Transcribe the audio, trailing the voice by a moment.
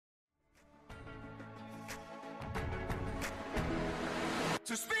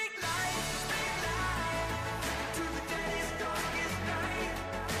So speak life to the day's darkest night.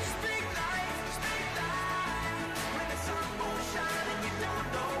 Speak life when the sun won't shine and you don't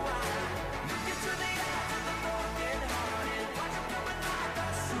know why. Look into the eyes of the broken hearted. Watch them come alive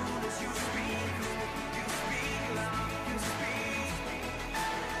as soon as you speak. You speak life, you speak.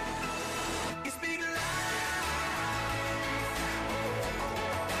 You speak life. You speak life.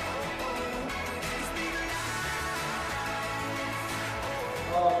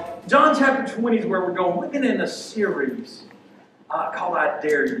 John chapter 20 is where we're going. We've been in a series called I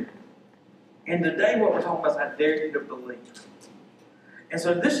Dare You. And today what we're talking about is I Dare You to Believe. And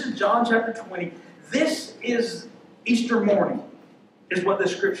so this is John chapter 20. This is Easter morning, is what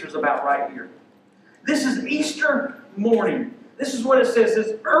this scripture is about right here. This is Easter morning. This is what it says.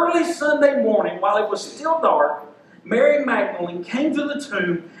 It's early Sunday morning, while it was still dark, Mary Magdalene came to the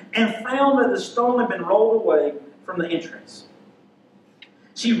tomb and found that the stone had been rolled away from the entrance.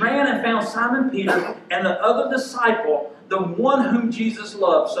 She ran and found Simon Peter and the other disciple, the one whom Jesus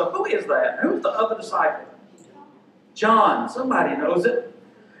loved. So who is that? Who's the other disciple? John. Somebody knows it.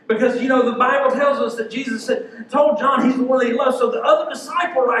 Because, you know, the Bible tells us that Jesus told John he's the one that he loves. So the other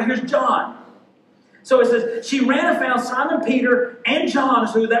disciple right here is John. So it says, she ran and found Simon Peter and John,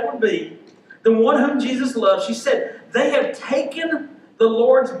 who that would be, the one whom Jesus loved. She said, they have taken the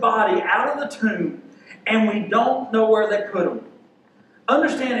Lord's body out of the tomb, and we don't know where they put him.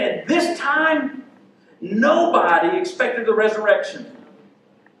 Understand, at this time, nobody expected the resurrection.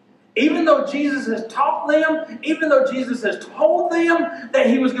 Even though Jesus has taught them, even though Jesus has told them that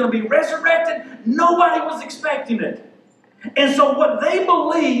he was going to be resurrected, nobody was expecting it. And so what they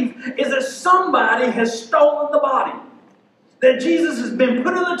believe is that somebody has stolen the body. That Jesus has been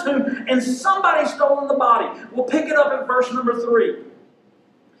put in the tomb and somebody's stolen the body. We'll pick it up in verse number 3.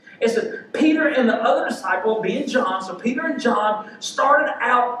 It says, Peter and the other disciple, being John, so Peter and John started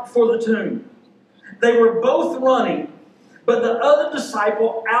out for the tomb. They were both running, but the other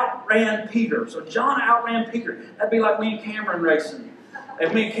disciple outran Peter. So John outran Peter. That'd be like me and Cameron racing.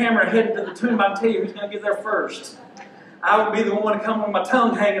 If me and Cameron headed to the tomb, I can tell you who's going to get there first. I would be the one to come with my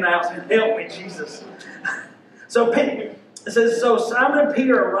tongue hanging out saying, help me, Jesus. So it says, so Simon and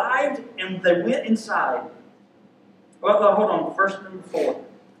Peter arrived and they went inside. Well, hold on, verse number 4.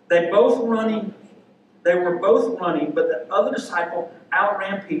 They were both running, but the other disciple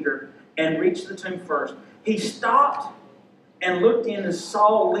outran Peter and reached the tomb first. He stopped and looked in and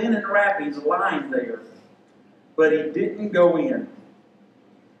saw linen wrappings lying there, but he didn't go in.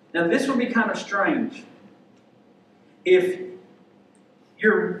 Now this would be kind of strange. If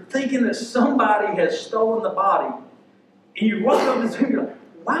you're thinking that somebody has stolen the body, and you walk up to the tomb, you're like,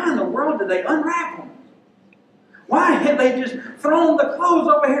 why in the world did they unwrap them? Why have they just thrown the clothes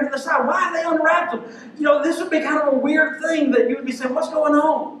over here to the side? Why have they unwrapped them? You know, this would be kind of a weird thing that you would be saying, what's going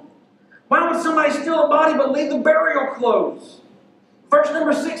on? Why would somebody steal a body but leave the burial clothes? Verse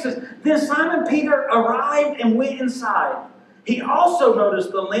number 6 says, then Simon Peter arrived and went inside. He also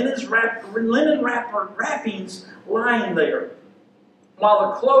noticed the linen wrappings lying there,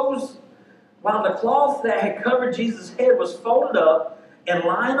 while the cloth that had covered Jesus' head was folded up and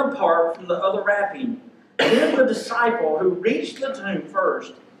lying apart from the other wrapping. Then the disciple who reached the tomb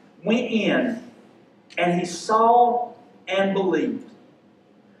first went in, and he saw and believed.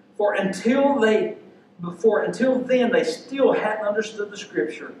 For until then they still hadn't understood the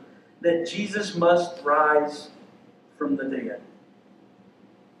scripture that Jesus must rise from the dead.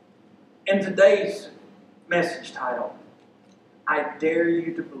 In today's message title, I Dare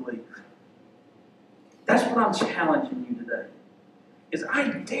You to Believe. That's what I'm challenging you today. Is I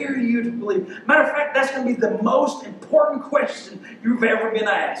dare you to believe. Matter of fact, that's going to be the most important question you've ever been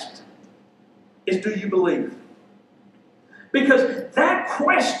asked. Is do you believe? Because that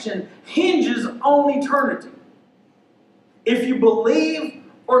question hinges on eternity. If you believe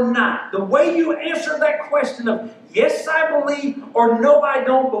or not, the way you answer that question of yes, I believe or no, I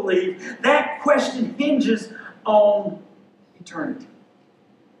don't believe, that question hinges on eternity.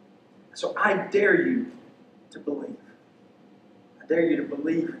 So I dare you to believe. I dare you to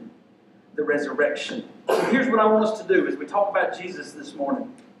believe in the resurrection. So here's what I want us to do as we talk about Jesus this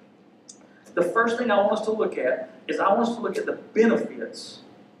morning. The first thing I want us to look at is I want us to look at the benefits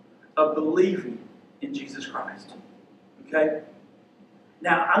of believing in Jesus Christ. Okay?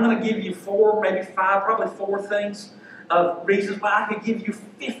 Now, I'm going to give you 4, maybe 5, probably 4 things of reasons why. I could give you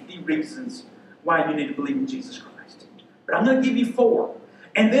 50 reasons why you need to believe in Jesus Christ. But I'm going to give you 4.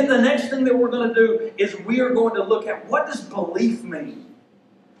 And then the next thing that we're going to do is we are going to look at what does belief mean?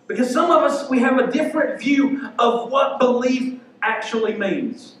 Because some of us, we have a different view of what belief actually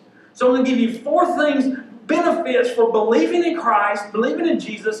means. So I'm going to give you 4 things benefits for believing in Christ, believing in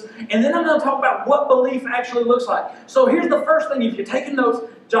Jesus, and then I'm going to talk about what belief actually looks like. So here's the first thing. If you're taking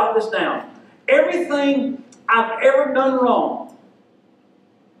notes, jot this down. Everything I've ever done wrong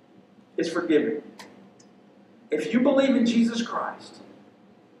is forgiven. If you believe in Jesus Christ,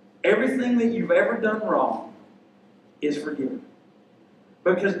 everything that you've ever done wrong is forgiven.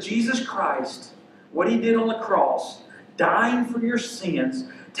 Because Jesus Christ, what He did on the cross, dying for your sins,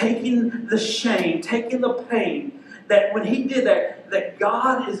 taking the shame, taking the pain, that when He did that, that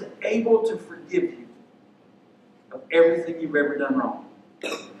God is able to forgive you of everything you've ever done wrong.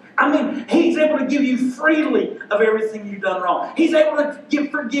 I mean, He's able to give you freely of everything you've done wrong. He's able to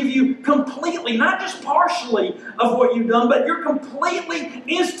forgive you completely, not just partially of what you've done, but you're completely,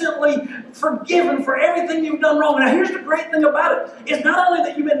 instantly forgiven for everything you've done wrong. Now, here's the great thing about it. It's not only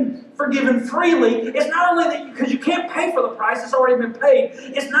that you've been forgiven freely, it's not only that because you can't pay for the price, it's already been paid.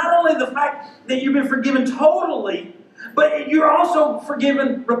 It's not only the fact that you've been forgiven totally, but you're also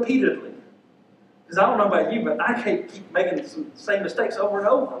forgiven repeatedly. Because I don't know about you, but I keep making some same mistakes over and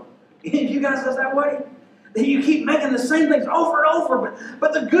over. You guys is that way? That you keep making the same things over and over.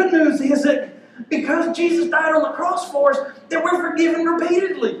 But the good news is that because Jesus died on the cross for us, that we're forgiven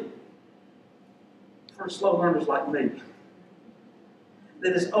repeatedly. For slow learners like me,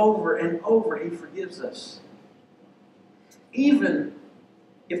 that is over and over, He forgives us. Even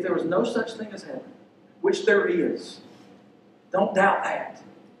if there was no such thing as heaven, which there is. Don't doubt that.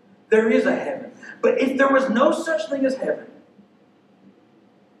 There is a heaven. But if there was no such thing as heaven,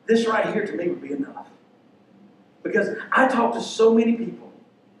 this right here to me would be enough. Because I talk to so many people.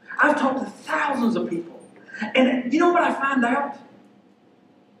 I've talked to thousands of people. And you know what I find out?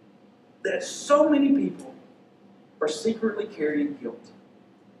 That so many people are secretly carrying guilt.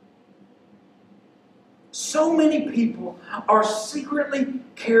 So many people are secretly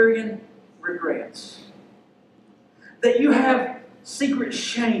carrying regrets. That you have secret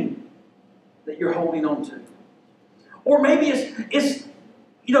shame that you're holding on to. Or maybe it's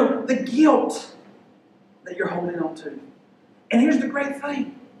the guilt that you're holding on to. And here's the great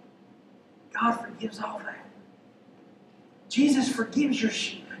thing. God forgives all that. Jesus forgives your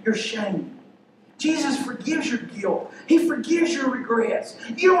shame. Jesus forgives your guilt. He forgives your regrets.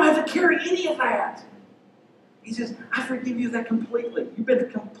 You don't have to carry any of that. He says, I forgive you that completely. You've been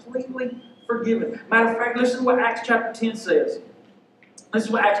completely forgiven. Matter of fact, listen to what Acts chapter 10 says. This is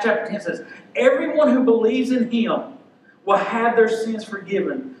what Acts chapter 10 says. Everyone who believes in Him will have their sins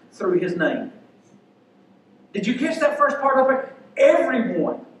forgiven through His name. Did you catch that first part of it?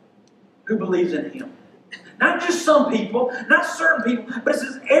 Everyone who believes in Him. Not just some people, not certain people, but it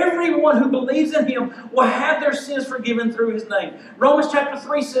says everyone who believes in Him will have their sins forgiven through His name. Romans chapter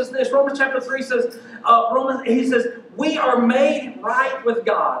 3 says this. Romans chapter 3 says, he says, we are made right with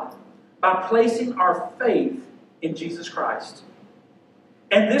God by placing our faith in Jesus Christ.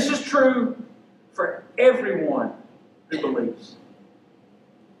 And this is true for everyone who believes.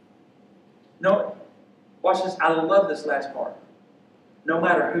 No, watch this. I love this last part. No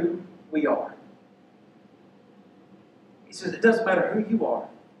matter who we are. He says it doesn't matter who you are.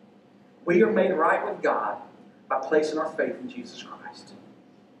 We are made right with God by placing our faith in Jesus Christ.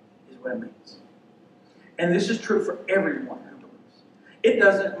 Is what it means. And this is true for everyone who believes. It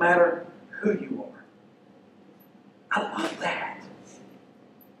doesn't matter who you are. I love that.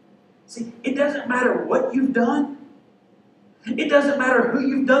 See, it doesn't matter what you've done. It doesn't matter who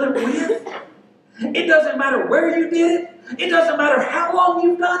you've done it with. It doesn't matter where you did it. It doesn't matter how long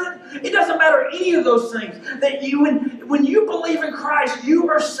you've done it. It doesn't matter any of those things. That when you believe in Christ, you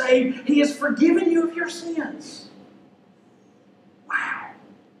are saved. He has forgiven you of your sins. Wow.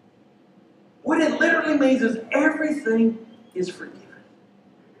 What it literally means is everything is forgiven.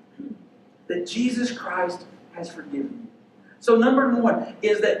 That Jesus Christ has forgiven you. So number one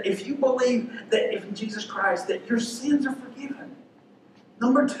is that if you believe that if in Jesus Christ that your sins are forgiven.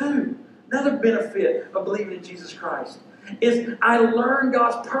 Number two, another benefit of believing in Jesus Christ is I learn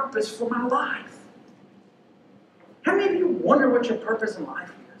God's purpose for my life. How many of you wonder what your purpose in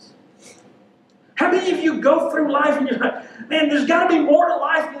life is? How many of you go through life and you're like, man, there's got to be more to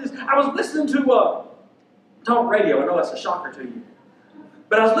life than this. I was listening to talk radio. I know that's a shocker to you.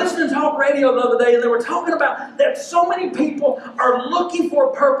 But I was listening to talk radio the other day, and they were talking about that so many people are looking for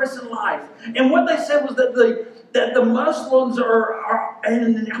a purpose in life. And what they said was that the Muslims are,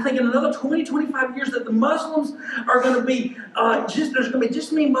 and I think in another 20, 25 years, that the Muslims are going to be, there's going to be just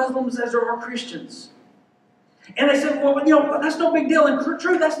as many Muslims as there are Christians. And they said, well, that's no big deal. And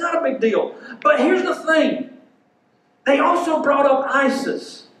true, that's not a big deal. But here's the thing. They also brought up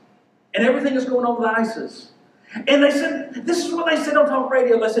ISIS and everything that's going on with ISIS. And they said, this is what they said on talk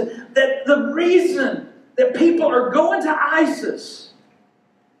radio. They said that the reason that people are going to ISIS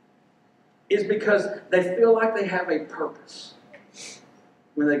is because they feel like they have a purpose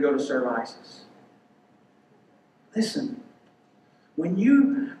when they go to serve ISIS. Listen, when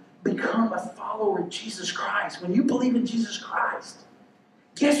you become a follower of Jesus Christ, when you believe in Jesus Christ,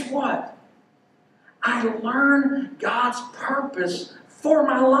 guess what? I learn God's purpose for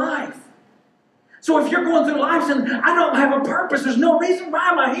my life. So if you're going through life saying, I don't have a purpose, there's no reason why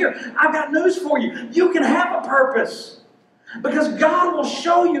am I here, I've got news for you. You can have a purpose. Because God will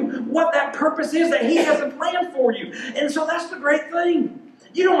show you what that purpose is, that He has a plan for you. And so that's the great thing.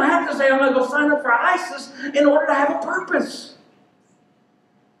 You don't have to say, I'm going to go sign up for ISIS in order to have a purpose.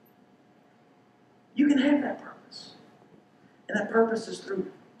 You can have that purpose. And that purpose is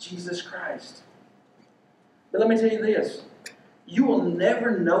through Jesus Christ. But let me tell you this. You will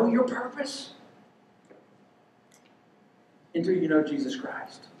never know your purpose until you know Jesus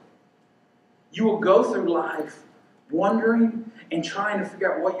Christ. You will go through life wondering and trying to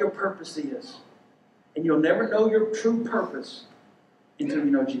figure out what your purpose is. And you'll never know your true purpose until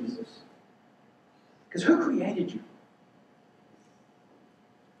you know Jesus. Because who created you?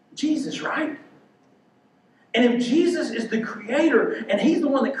 Jesus, right? And if Jesus is the creator and He's the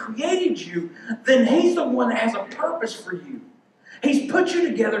one that created you, then He's the one that has a purpose for you. He's put you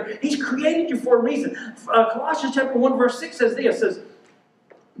together. He's created you for a reason. Colossians chapter 1 verse 6 says this. It says,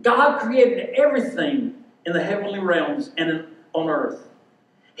 God created everything in the heavenly realms and on earth.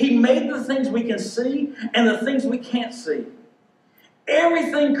 He made the things we can see and the things we can't see.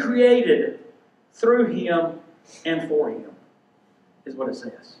 Everything created through Him and for Him is what it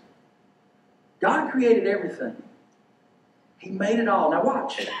says. God created everything. He made it all. Now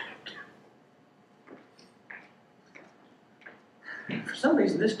watch. For some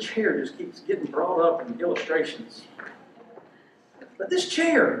reason, this chair just keeps getting brought up in illustrations. But this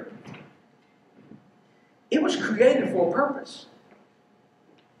chair, it was created for a purpose.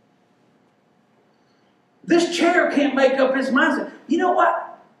 This chair can't make up its mind. You know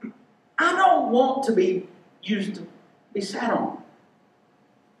what? I don't want to be used to be sat on.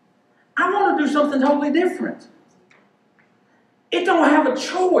 I want to do something totally different. It don't have a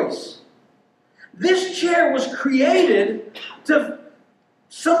choice. This chair was created to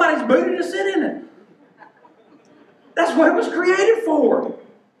somebody's booty to sit in it. That's what it was created for.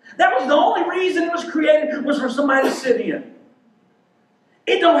 That was the only reason it was created, was for somebody to sit in.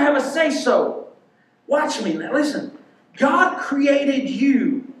 It don't have a say-so. Watch me now. Listen. God created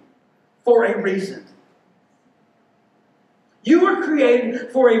you for a reason. You were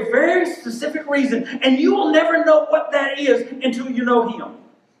created for a very specific reason, and you will never know what that is until you know Him.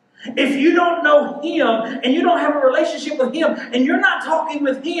 If you don't know Him, and you don't have a relationship with Him, and you're not talking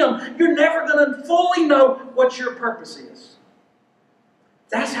with Him, you're never going to fully know what your purpose is.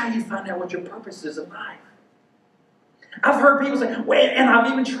 That's how you find out what your purpose is in life. I've heard people say, well, and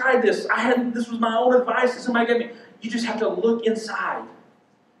I've even tried this. This was my own advice that somebody gave me. You just have to look inside.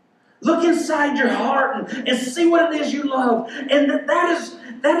 Look inside your heart and see what it is you love. And that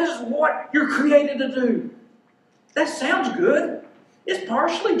is what you're created to do. That sounds good. It's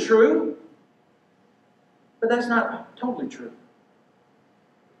partially true. But that's not totally true.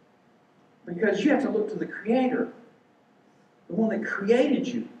 Because you have to look to the Creator, the one that created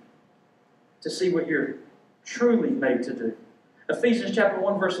you, to see what you're truly made to do. Ephesians chapter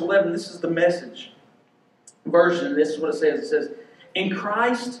 1 verse 11, this is the Message version. This is what it says. It says,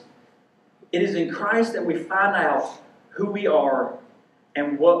 it is in Christ that we find out who we are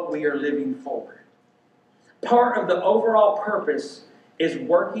and what we are living for. Part of the overall purpose is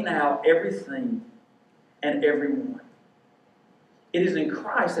working out everything and everyone. It is in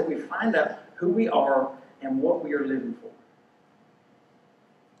Christ that we find out who we are and what we are living for.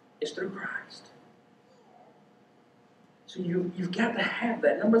 It's through Christ. So you've got to have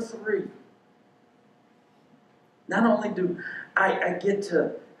that. Number 3. Not only do I get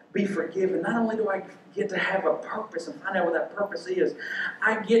to be forgiven, not only do I get to have a purpose and find out what that purpose is,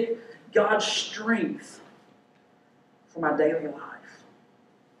 I get God's strength for my daily life.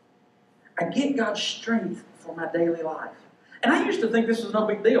 I get God's strength for my daily life. And I used to think this was no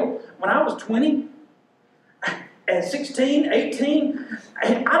big deal. When I was 20, at 16, 18, I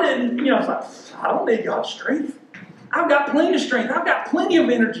didn't, I was like, I don't need God's strength. I've got plenty of strength. I've got plenty of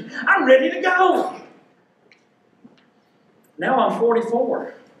energy. I'm ready to go. Now I'm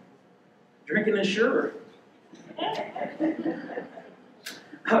 44. Drinking Ensure.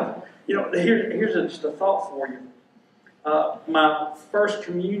 Here's just a thought for you. My first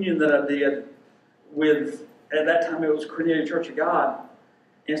communion that I did with, at that time it was Cornelia Church of God,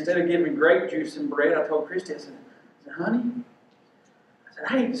 instead of giving grape juice and bread, I told Christy, I said, honey,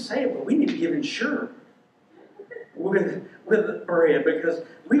 I hate to say it, but we need to give Ensure. with bread, because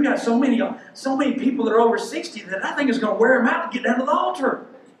we've got so many people that are over 60 that I think it's going to wear them out to get down to the altar.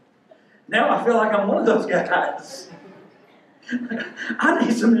 Now I feel like I'm one of those guys. I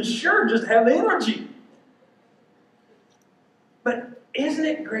need some insurance just to have the energy. But isn't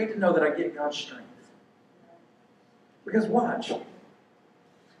it great to know that I get God's strength? Because watch.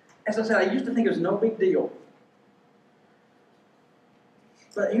 As I said, I used to think it was no big deal.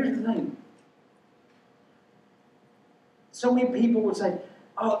 But here's the thing. So many people would say,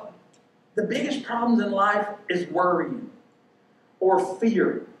 oh, the biggest problems in life is worrying or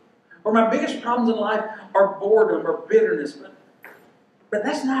fear. Or my biggest problems in life are boredom or bitterness. But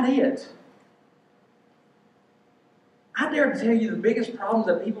that's not it. I dare to tell you the biggest problems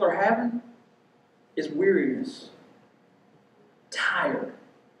that people are having is weariness. Tired.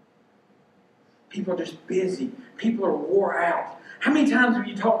 People are just busy. People are wore out. How many times have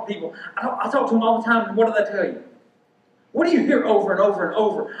you talked to people? I talk to them all the time, and what do they tell you? What do you hear over and over and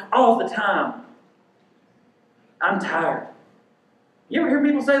over all the time? I'm tired. You ever hear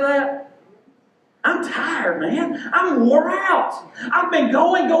people say that? I'm tired, man. I'm wore out. I've been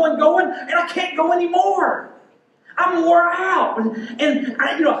going, and I can't go anymore. I'm wore out. And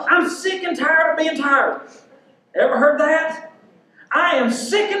I'm sick and tired of being tired. Ever heard that? I am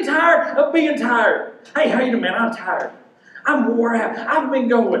sick and tired of being tired. Hey, how you doing, man? I'm tired. I'm wore out. I've been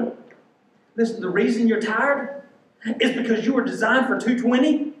going. Listen, the reason you're tired is because you were designed for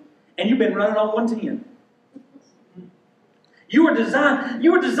 220 and you've been running on 110. You were designed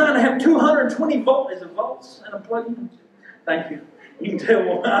to have 220 volts. Is it volts and a plug-in? Thank you. You can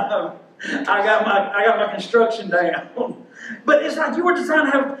tell I got my construction down. But it's like you were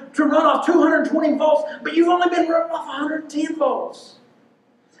designed to run off 220 volts, but you've only been running off 110 volts.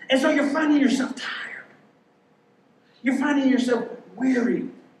 And so you're finding yourself tired. You're finding yourself weary.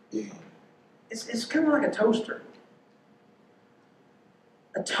 It's kind of like a toaster.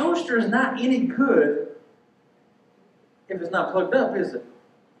 A toaster is not any good if it's not plugged up, is it?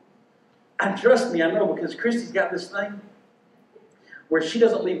 And trust me, I know, because Christy's got this thing where she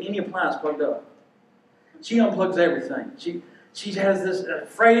doesn't leave any appliance plugged up. She unplugs everything. She has this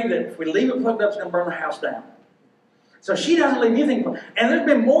afraid that if we leave it plugged up, it's going to burn the house down. So she doesn't leave anything plugged. And there's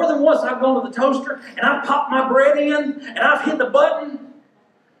been more than once I've gone to the toaster and I've popped my bread in and I've hit the button.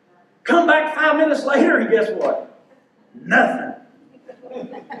 Come back 5 minutes later and guess what? Nothing.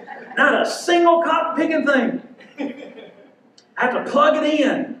 Not a single cotton picking thing. I have to plug it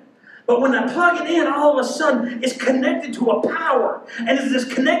in. But when I plug it in, all of a sudden, it's connected to a power. And as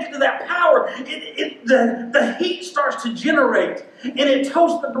it's connected to that power, the heat starts to generate. And it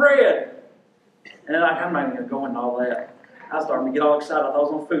toasts the bread. And I'm not even going to go into all that. I was starting to get all excited. I thought I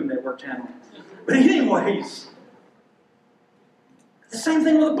was on Food Network channel. But anyways, the same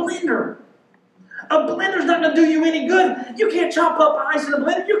thing with a blender. A blender's not going to do you any good. You can't chop up ice in a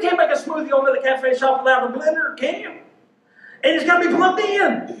blender. You can't make a smoothie over at the cafe shop without a blender, can you? And it's got to be plugged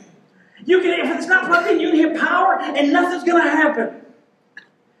in. If it's not plugged in, you can hit power and nothing's going to happen.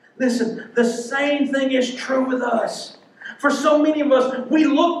 Listen, the same thing is true with us. For so many of us, we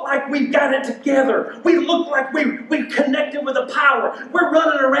look like we've got it together. We look like we've connected with the power. We're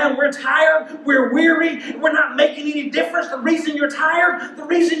running around, we're tired, we're weary, we're not making any difference. The reason you're tired, the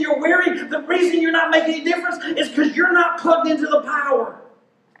reason you're weary, the reason you're not making any difference is because you're not plugged into the power.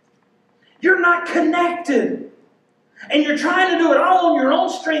 You're not connected. And you're trying to do it all on your own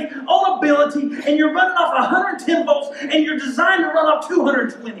strength, own ability, and you're running off 110 volts, and you're designed to run off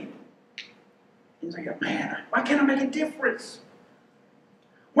 220. And you go, man, why can't I make a difference?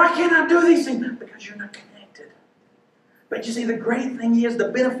 Why can't I do these things? Because you're not connected. But you see, the great thing is, the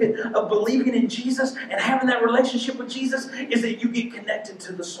benefit of believing in Jesus and having that relationship with Jesus is that you get connected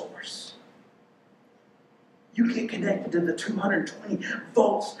to the source. You get connected to the 220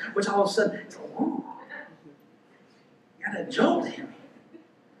 volts, which all of a sudden, it's like, whoo. I got a jolt in me.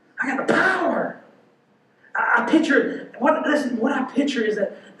 I got the power. I picture, what I picture is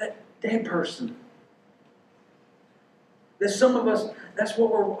that dead person. That some of us, that's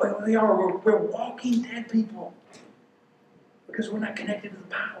what we are. We're walking dead people. Because we're not connected to the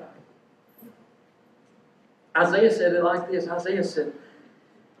power. Isaiah said it like this. Isaiah said,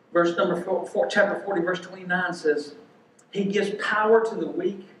 chapter 40, verse 29 says, He gives power to the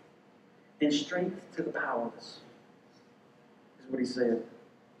weak and strength to the powerless. What he said.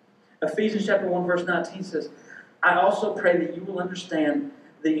 Ephesians chapter 1 verse 19 says, I also pray that you will understand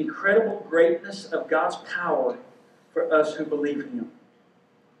the incredible greatness of God's power for us who believe in Him.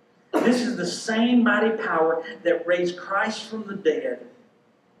 This is the same mighty power that raised Christ from the dead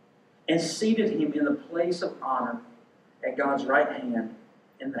and seated Him in the place of honor at God's right hand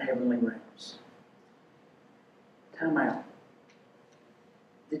in the heavenly realms. Time out.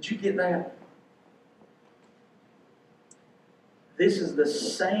 Did you get that? This is the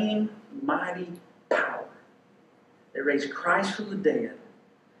same mighty power that raised Christ from the dead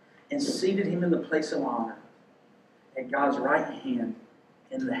and seated him in the place of honor at God's right hand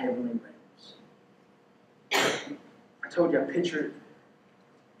in the heavenly realms. I told you a picture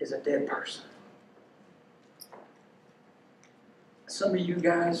is a dead person. Some of you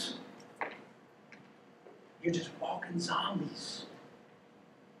guys, you're just walking zombies.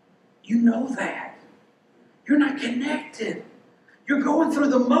 You know that. You're not connected. You're going through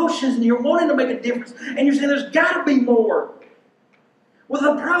the motions and you're wanting to make a difference. And you're saying there's got to be more. Well,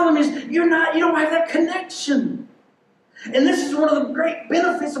 the problem is you don't have that connection. And this is one of the great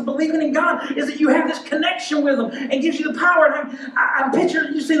benefits of believing in God, is that you have this connection with Him and gives you the power. And I'm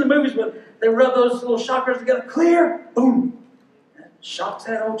picturing, you've seen the movies where they rub those little shockers together, clear, boom. And it shocks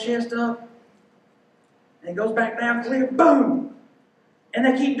that old chest up. And it goes back down, clear, boom. And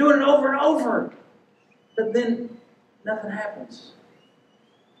they keep doing it over and over. But then nothing happens.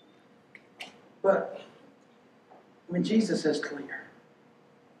 But when Jesus says clear,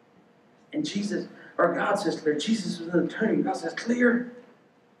 and God says clear, Jesus was in the tomb, God says clear,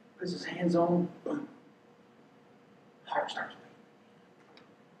 puts his hands on him, boom. Heart starts beating.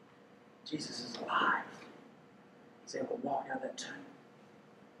 Jesus is alive. He's able to walk out of that tomb.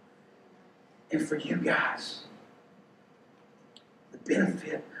 And for you guys, the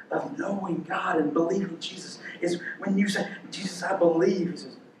benefit of knowing God and believing Jesus is when you say, Jesus, I believe, he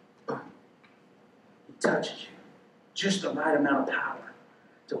says, boom. He touches you. Just the right amount of power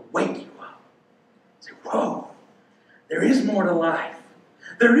to wake you up. Say, whoa, there is more to life.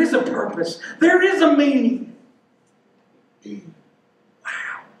 There is a purpose. There is a meaning.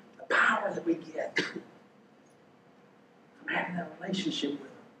 Wow, the power that we get from having that relationship with Him.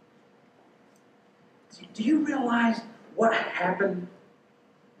 Do you realize what happened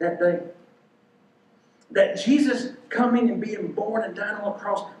that day? That Jesus coming and being born and dying on the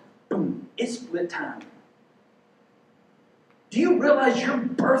cross, boom, it's split time. Do you realize your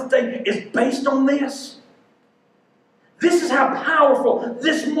birthday is based on this? This is how powerful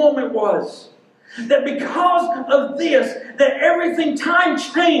this moment was. That because of this, that everything, time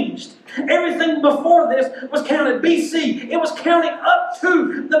changed. Everything before this was counted BC. It was counting up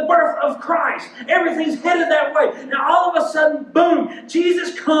to the birth of Christ. Everything's headed that way. Now all of a sudden, boom,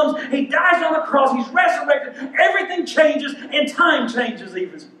 Jesus comes. He dies on the cross. He's resurrected. Everything changes and time changes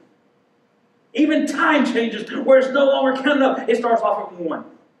even. Even time changes where it's no longer counted up. It starts off at 1.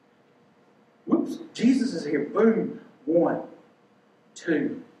 Whoops. Jesus is here. Boom. 1,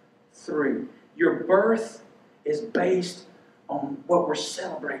 2, 3. Your birth is based on what we're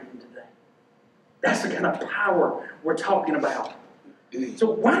celebrating today. That's the kind of power we're talking about. So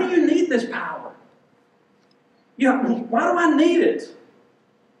why do you need this power? Why do I need it?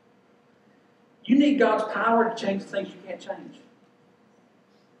 You need God's power to change the things you can't change.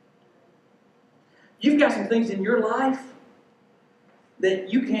 You've got some things in your life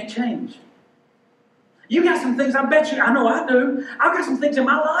that you can't change. You've got some things, I bet you, I know I do. I've got some things in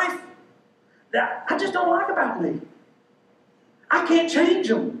my life that I just don't like about me. I can't change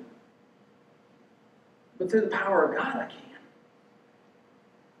them. But through the power of God, I can.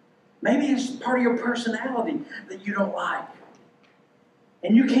 Maybe it's part of your personality that you don't like.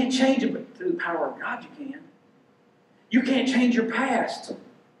 And you can't change it, but through the power of God, you can. You can't change your past.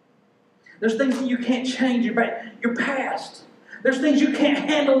 There's things that you can't change your past. There's things you can't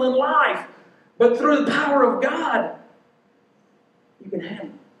handle in life. But through the power of God, you can handle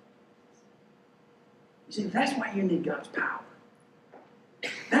it. You see, that's why you need God's power.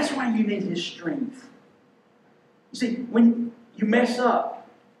 That's why you need His strength. You see, when you mess up,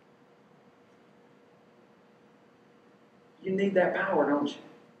 you need that power, don't you?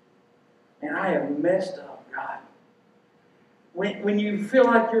 And I have messed up, God. When you feel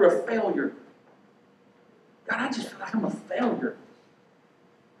like you're a failure, God, I just feel like I'm a failure.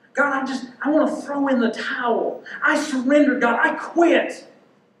 God, I want to throw in the towel. I surrender, God. I quit.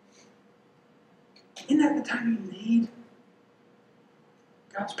 Isn't that the time you need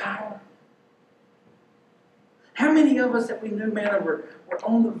God's power? How many of us that we knew, man, were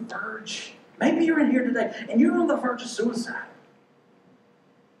on the verge? Maybe you're in here today and you're on the verge of suicide.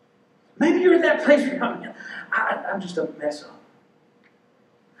 Maybe you're in that place where I'm just a mess up.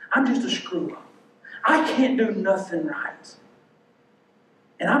 I'm just a screw up. I can't do nothing right.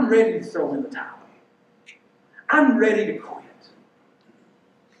 And I'm ready to throw in the towel. I'm ready to quit.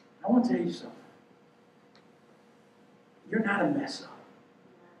 I want to tell you something. You're not a mess up.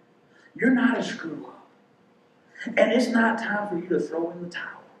 You're not a screw up. And it's not time for you to throw in the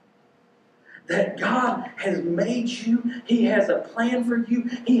towel. that God has made you. He has a plan for you.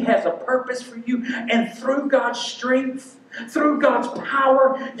 He has a purpose for you. And through God's strength, through God's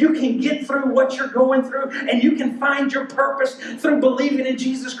power, you can get through what you're going through, and you can find your purpose through believing in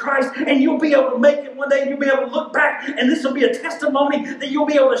Jesus Christ, and you'll be able to make it one day, and you'll be able to look back, and this will be a testimony that you'll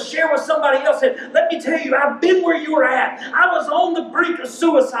be able to share with somebody else. And let me tell you, I've been where you were at. I was on the brink of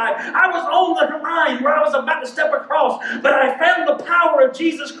suicide. I was on the line where I was about to step across, but I found the power of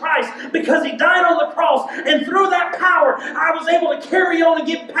Jesus Christ because He died on the cross, and through that power, I was able to carry on and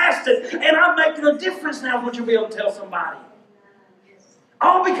get past it, and I'm making a difference now, what you'll be able to tell somebody.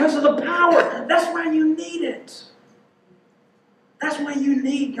 All because of the power. That's why you need it. That's why you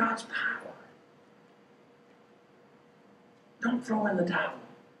need God's power. Don't throw in the towel.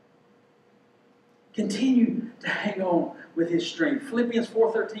 Continue to hang on with His strength. Philippians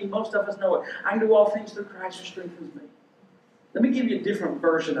 4:13, most of us know it. I can do all things through Christ who strengthens me. Let me give you a different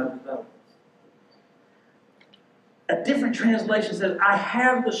version of it, though. A different translation says, I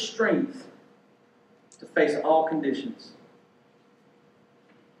have the strength to face all conditions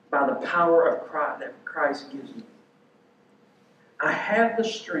by the power of Christ that Christ gives me. I have the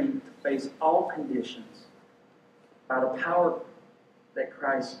strength to face all conditions by the power that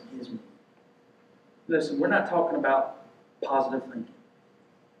Christ gives me. Listen, we're not talking about positive thinking.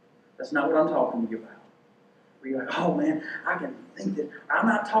 That's not what I'm talking to you about. Where you're like, oh man, I can think that. I'm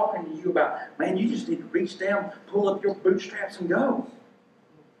not talking to you about, man, you just need to reach down, pull up your bootstraps and go.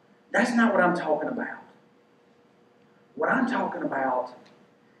 That's not what I'm talking about. What I'm talking about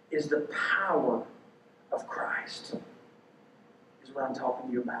is the power of Christ. Is what I'm talking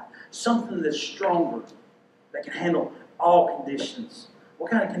to you about. Something that's stronger, that can handle all conditions.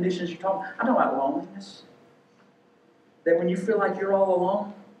 What kind of conditions are you talking about? I'm talking about loneliness. That when you feel like you're all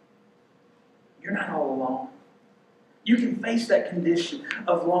alone, you're not all alone. You can face that condition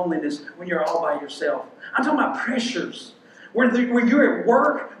of loneliness when you're all by yourself. I'm talking about pressures. Whether you're at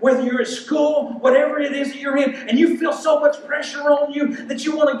work, whether you're at school, whatever it is that you're in, and you feel so much pressure on you that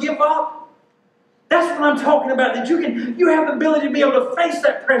you want to give up. That's what I'm talking about, that you have the ability to be able to face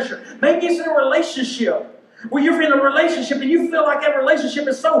that pressure. Maybe it's in a relationship, where you're in a relationship and you feel like that relationship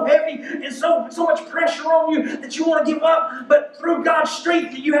is so heavy and so much pressure on you that you want to give up, but through God's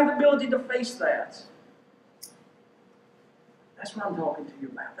strength, you have the ability to face that. That's what I'm talking to you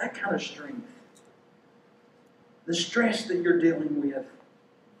about, that kind of strength. The stress that you're dealing with,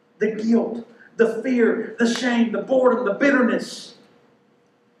 the guilt, the fear, the shame, the boredom, the bitterness.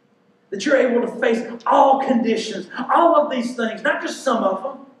 That you're able to face all conditions, all of these things, not just some of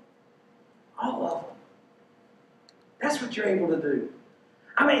them, all of them. That's what you're able to do.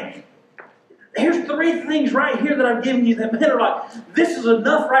 I mean, here's 3 things right here that I've given you that men are like, this is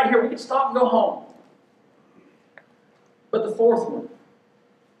enough right here. We can stop and go home. But the 4th one,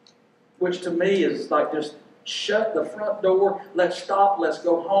 which to me is like just shut the front door, let's stop, let's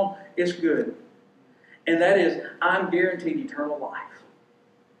go home, it's good. And that is, I'm guaranteed eternal life.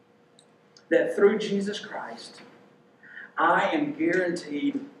 That through Jesus Christ, I am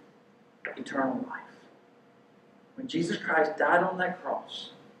guaranteed eternal life. When Jesus Christ died on that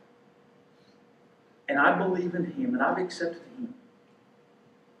cross, and I believe in Him, and I've accepted Him,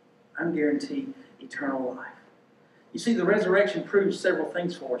 I'm guaranteed eternal life. You see, the resurrection proves several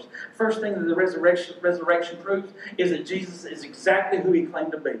things for us. First thing that the resurrection proves is that Jesus is exactly who He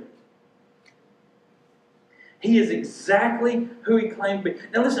claimed to be. He is exactly who He claimed to be.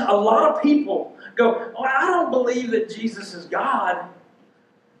 Now listen, a lot of people go, oh, I don't believe that Jesus is God,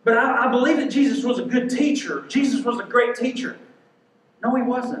 but I believe that Jesus was a good teacher. Jesus was a great teacher. No, He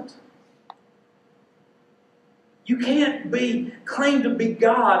wasn't. You can't claim to be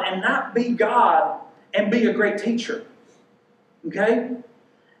God and not be God and be a great teacher. Okay?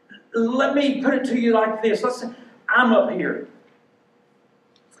 Let me put it to you like this. Let's say I'm up here.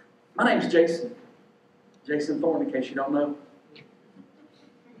 My name's Jason. Jason Thornton, in case you don't know.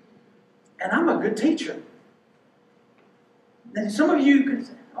 And I'm a good teacher. And some of you could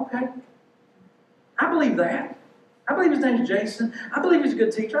say, okay, I believe that. I believe his name's Jason. I believe he's a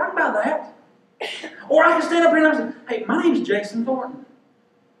good teacher. I can buy that. Or I can stand up here and I say, hey, my name's Jason Thornton.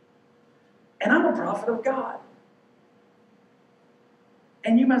 And I'm a prophet of God.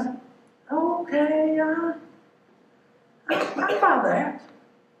 And you must say, oh, okay, I buy that.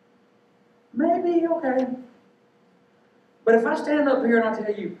 Maybe, okay. But if I stand up here and I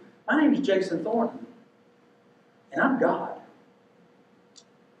tell you, my name is Jason Thornton, and I'm God,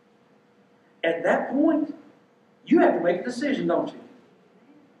 at that point, you have to make a decision, don't you?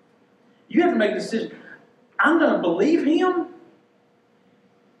 You have to make a decision. I'm going to believe Him,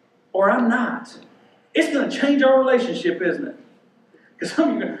 or I'm not. It's going to change our relationship, isn't it? Because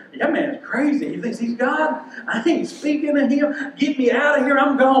some of you go, that man's crazy. He thinks he's God. I ain't speaking to him. Get me out of here.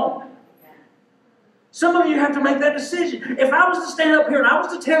 I'm gone. Some of you have to make that decision. If I was to stand up here and I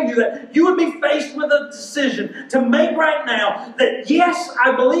was to tell you that you would be faced with a decision to make right now that, yes,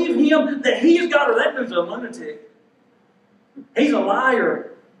 I believe him, that he is God, or that dude's a lunatic. He's a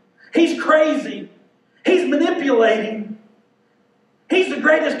liar. He's crazy. He's manipulating. He's the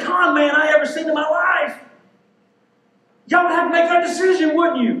greatest con man I ever seen in my life. Y'all would have to make that decision,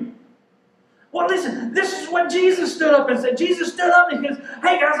 wouldn't you? Well, listen, this is what Jesus stood up and said. Jesus stood up and he says,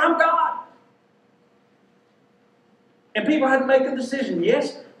 hey guys, I'm God. And people had to make a decision.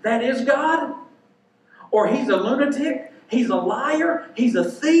 Yes, that is God. Or he's a lunatic. He's a liar. He's a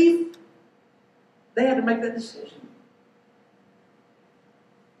thief. They had to make that decision.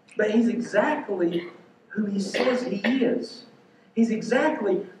 But he's exactly who he says he is. He's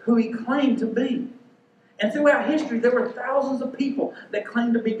exactly who he claimed to be. And throughout history, there were thousands of people that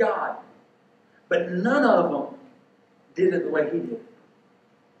claimed to be God. But none of them did it the way he did.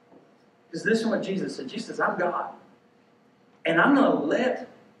 Because this is what Jesus said. Jesus says, I'm God. And I'm going to let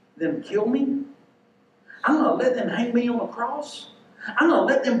them kill me. I'm going to let them hang me on a cross. I'm going to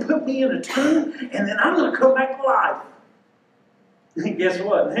let them put me in a tomb. And then I'm going to come back to life. And guess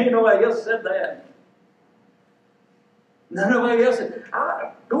what? Ain't nobody else said that. Nobody else said,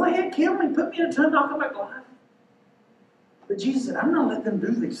 go ahead, kill me. Put me in a tomb and I'll come back to life. But Jesus said, I'm going to let them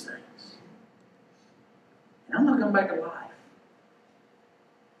do these things. And I'm going to come back to life.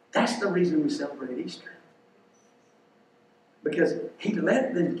 That's the reason we celebrate Easter. Because he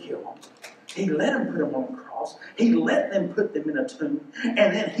let them kill him. He let them put him on a cross. He let them put them in a tomb. And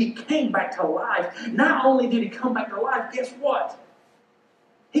then he came back to life. Not only did he come back to life, guess what?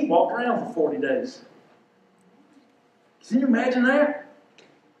 He walked around for 40 days. Can you imagine that?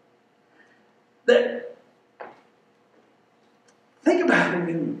 Think about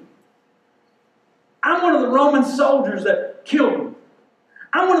it. I'm one of the Roman soldiers that killed him.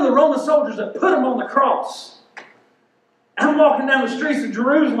 I'm one of the Roman soldiers that put him on the cross. I'm walking down the streets of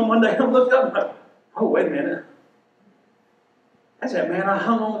Jerusalem one day and I looked up and I'm like, oh, wait a minute. That's that man I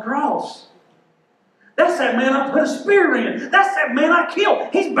hung on the cross. That's that man I put a spear in. That's that man I killed.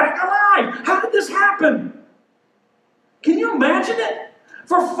 He's back alive. How did this happen? Can you imagine it?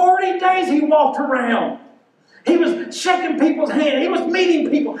 For 40 days he walked around. He was shaking people's hand. He was meeting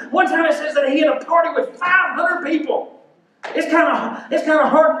people. One time it says that he had a party with 500 people. It's kind of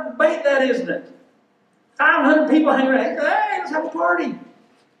hard to debate that, isn't it? 500 people hanging around. Hey, let's have a party.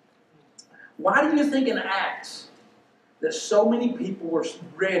 Why do you think in Acts that so many people were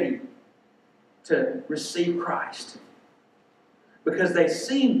ready to receive Christ? Because they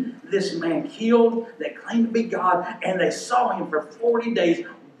seen this man killed, that claimed to be God, and they saw him for 40 days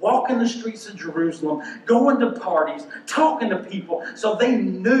walking the streets of Jerusalem, going to parties, talking to people, so they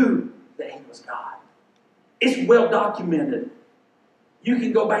knew that he was God. It's well documented. You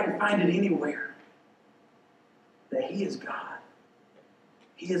can go back and find it anywhere. That he is God.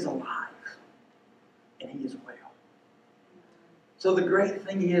 He is alive. And he is well. So the great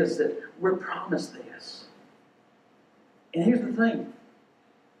thing is that we're promised this. And here's the thing.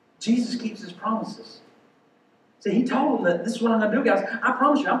 Jesus keeps his promises. See, he told them that this is what I'm going to do, guys. I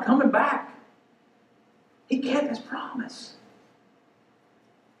promise you, I'm coming back. He kept his promise.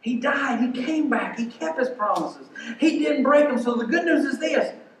 He died. He came back. He kept his promises. He didn't break them. So the good news is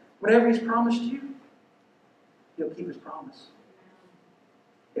this. Whatever he's promised you, he'll keep his promise.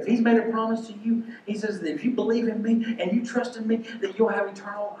 If he's made a promise to you, he says that if you believe in me and you trust in me, that you'll have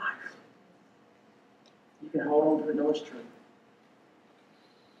eternal life. You can hold on to it, know it's true.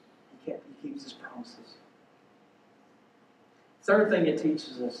 He keeps his promises. Third thing it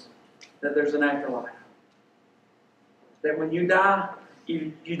teaches us, that there's an afterlife. That when you die,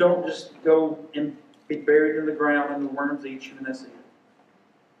 you don't just go and be buried in the ground and the worms eat you and that's it.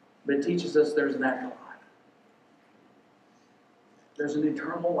 But it teaches us there's an afterlife. There's an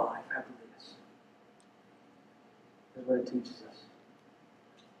eternal life after this. That's what it teaches us.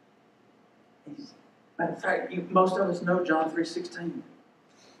 Matter of fact, most of us know John 3:16.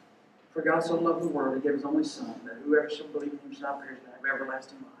 For God so loved the world, he gave his only Son, that whoever shall believe in him shall not perish but have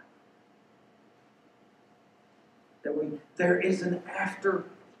everlasting life. There is an after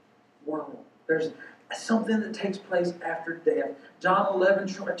world. There's something that takes place after death. Chapter 11,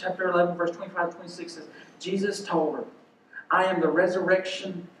 verse 25-26 says, Jesus told her, I am the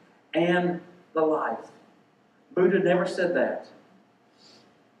resurrection and the life. Buddha never said that.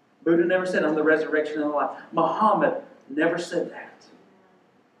 Buddha never said, I'm the resurrection and the life. Muhammad never said that.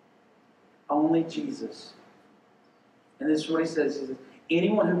 Only Jesus. And this is what he says. He says,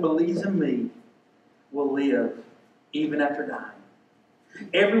 anyone who believes in me will live even after dying.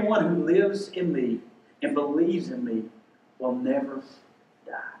 Everyone who lives in me and believes in me will never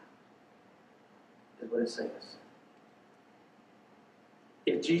die. Is what it says.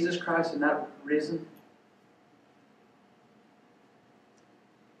 If Jesus Christ had not risen,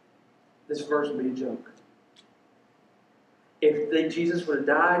 this verse would be a joke. If Jesus would have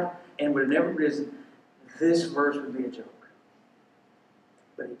died and would have never risen, this verse would be a joke.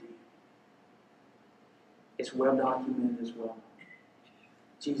 But he did. It's well documented as well.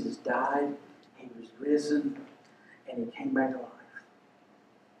 Jesus died, he was risen, and he came back to life.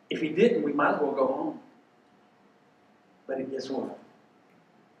 If he didn't, we might as well go home. But guess what?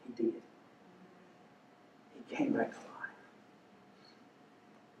 He did. He came back to life.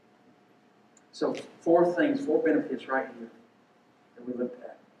 So 4 things, 4 benefits right here that we looked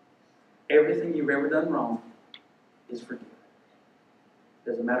at. Everything you've ever done wrong is forgiven.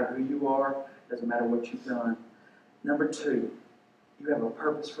 Doesn't matter who you are, doesn't matter what you've done. Number 2, you have a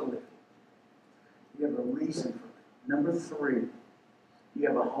purpose for living. You have a reason for living. Number 3, you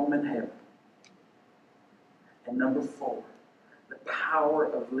have a home in heaven. And number 4, the power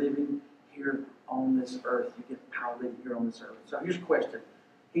of living here on this earth. You get the power of living here on this earth. So here's a question.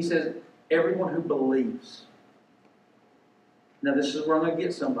 He says, everyone who believes. Now this is where I'm going to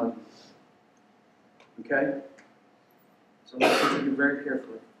get some of you. Okay? So listen to me very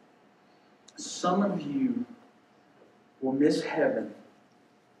carefully. Some of you will miss heaven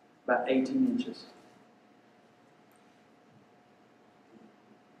by 18 inches.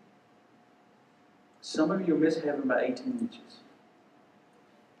 Some of you will miss heaven by 18 inches.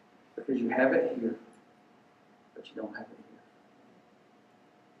 Because you have it here, but you don't have it here.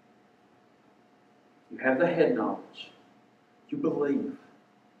 You have the head knowledge. You believe,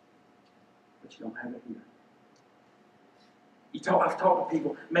 but you don't have it here. I've talked to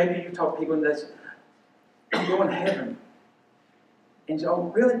people, maybe you talk to people and that's, I'm going to heaven. And you say,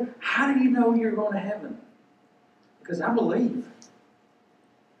 oh, really? How do you know you're going to heaven? Because I believe.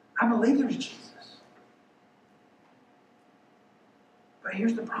 I believe there's Jesus. But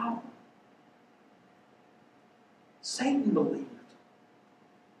here's the problem. Satan believed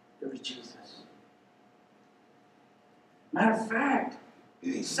there was Jesus. Matter of fact,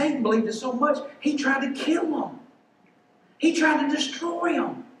 Satan believed it so much, he tried to kill him. He tried to destroy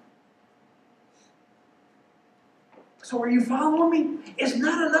him. So are you following me? It's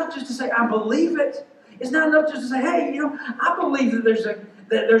not enough just to say, I believe it. It's not enough just to say, hey, I believe that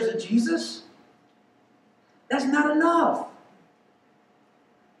there's a Jesus. That's not enough.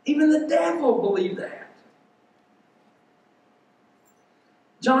 Even the devil believed that.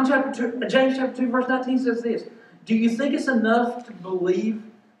 James chapter 2, verse 19 says this. Do you think it's enough to believe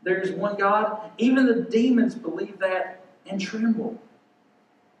there is one God? Even the demons believe that and tremble.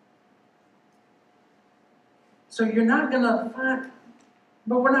 So you're not going to find,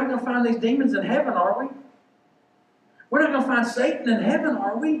 but we're not going to find these demons in heaven, are we? We're not going to find Satan in heaven,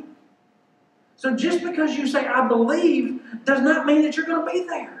 are we? So just because you say, I believe, does not mean that you're going to be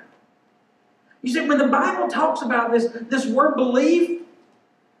there. You see, when the Bible talks about this word believe,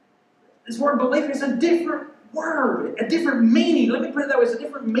 is a different word, a different meaning. Let me put it that way, it's a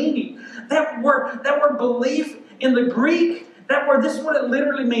different meaning. That word belief in the Greek, that word, this is what it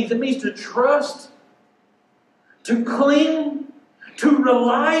literally means. It means to trust, to cling, to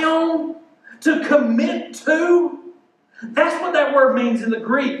rely on, to commit to. That's what that word means in the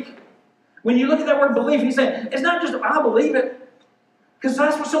Greek. When you look at that word belief, he's saying, it's not just, I believe it. Because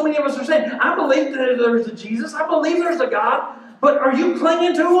that's what so many of us are saying. I believe that there's a Jesus. I believe there's a God. But are you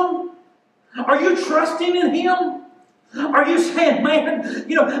clinging to him? Are you trusting in him? Are you saying, man,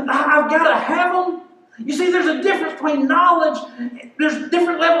 I've got to have him? You see, there's a difference between knowledge. There's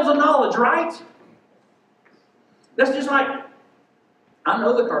different levels of knowledge, right? That's just like, I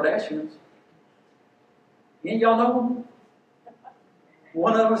know the Kardashians. Any of y'all know them?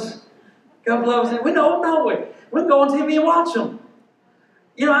 One of us, a couple of us, we know them, don't we? We can go on TV and watch them.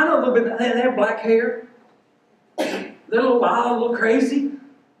 I know a little bit, they have black hair. They're a little wild, a little crazy.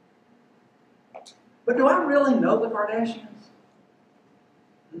 But do I really know the Kardashians?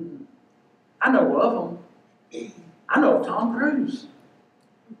 I know of them. I know of Tom Cruise.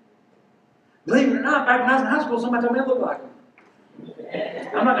 Believe it or not, back when I was in high school, somebody told me I looked like him.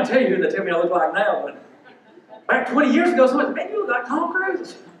 I'm not going to tell you who they tell me I look like now, but back 20 years ago, somebody said, man, you look like Tom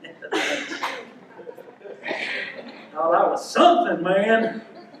Cruise. Oh, that was something, man.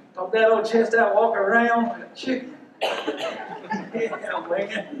 Talk that old chest out, walk around like a chicken. Yeah,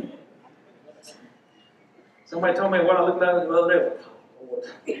 man. Somebody told me what I looked like the other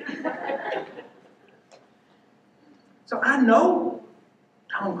day. So I know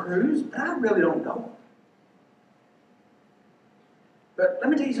Tom Cruise, but I really don't know him. But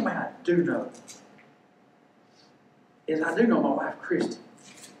let me tell you something I do know. Is I do know my wife, Christy.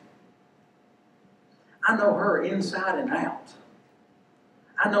 I know her inside and out.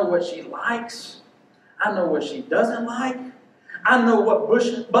 I know what she likes. I know what she doesn't like. I know what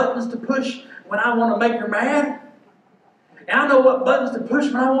buttons to push when I want to make her mad. And I know what buttons to push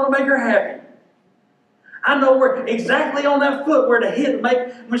when I want to make her happy. I know where exactly on that foot where to hit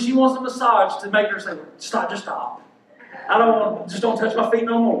when she wants a massage to make her say, stop, just stop. I don't want, just don't touch my feet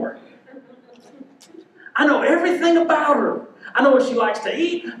no more. I know everything about her. I know what she likes to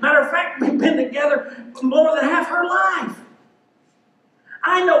eat. Matter of fact, we've been together more than half her life.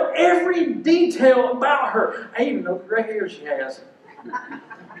 I know every detail about her. I even know the gray hair she has.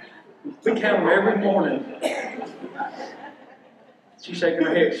 We count them every morning. She's shaking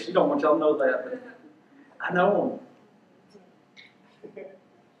her head. She don't want y'all to know that, but I know them.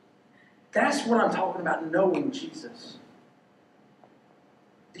 That's what I'm talking about, knowing Jesus.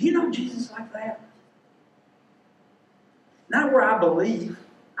 Do you know Jesus like that? Not where I believe.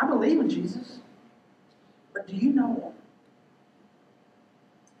 I believe in Jesus. But do you know him?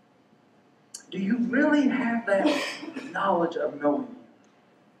 Do you really have that knowledge of knowing him?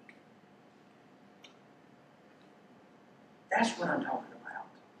 That's what I'm talking about.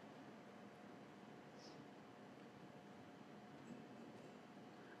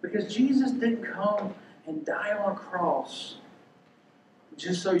 Because Jesus didn't come and die on a cross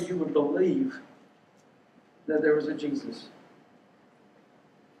just so you would believe that there was a Jesus.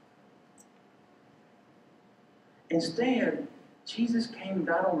 Instead, Jesus came and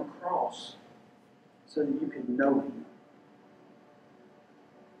died on the cross so that you could know him.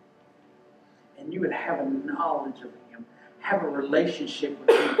 And you would have a knowledge of him, have a relationship with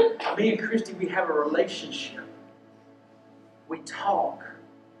him. Me and Christy, we have a relationship. We talk.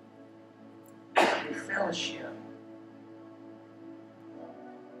 We fellowship.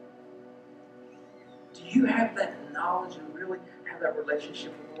 Do you have that knowledge and really have that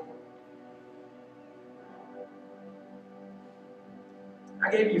relationship with the Lord?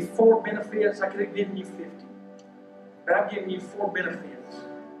 I gave you 4 benefits. I could have given you 50. But I've given you 4 benefits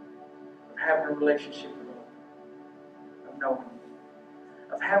of having a relationship with the Lord, of knowing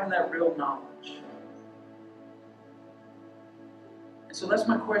him, of having that real knowledge. And so that's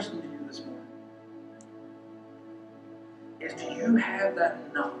my question to you this morning. Is, do you have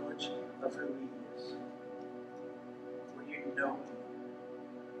that knowledge of who he is? Will you know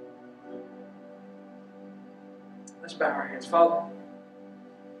him? Let's bow our heads. Father,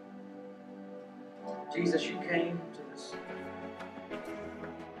 Jesus, you came to this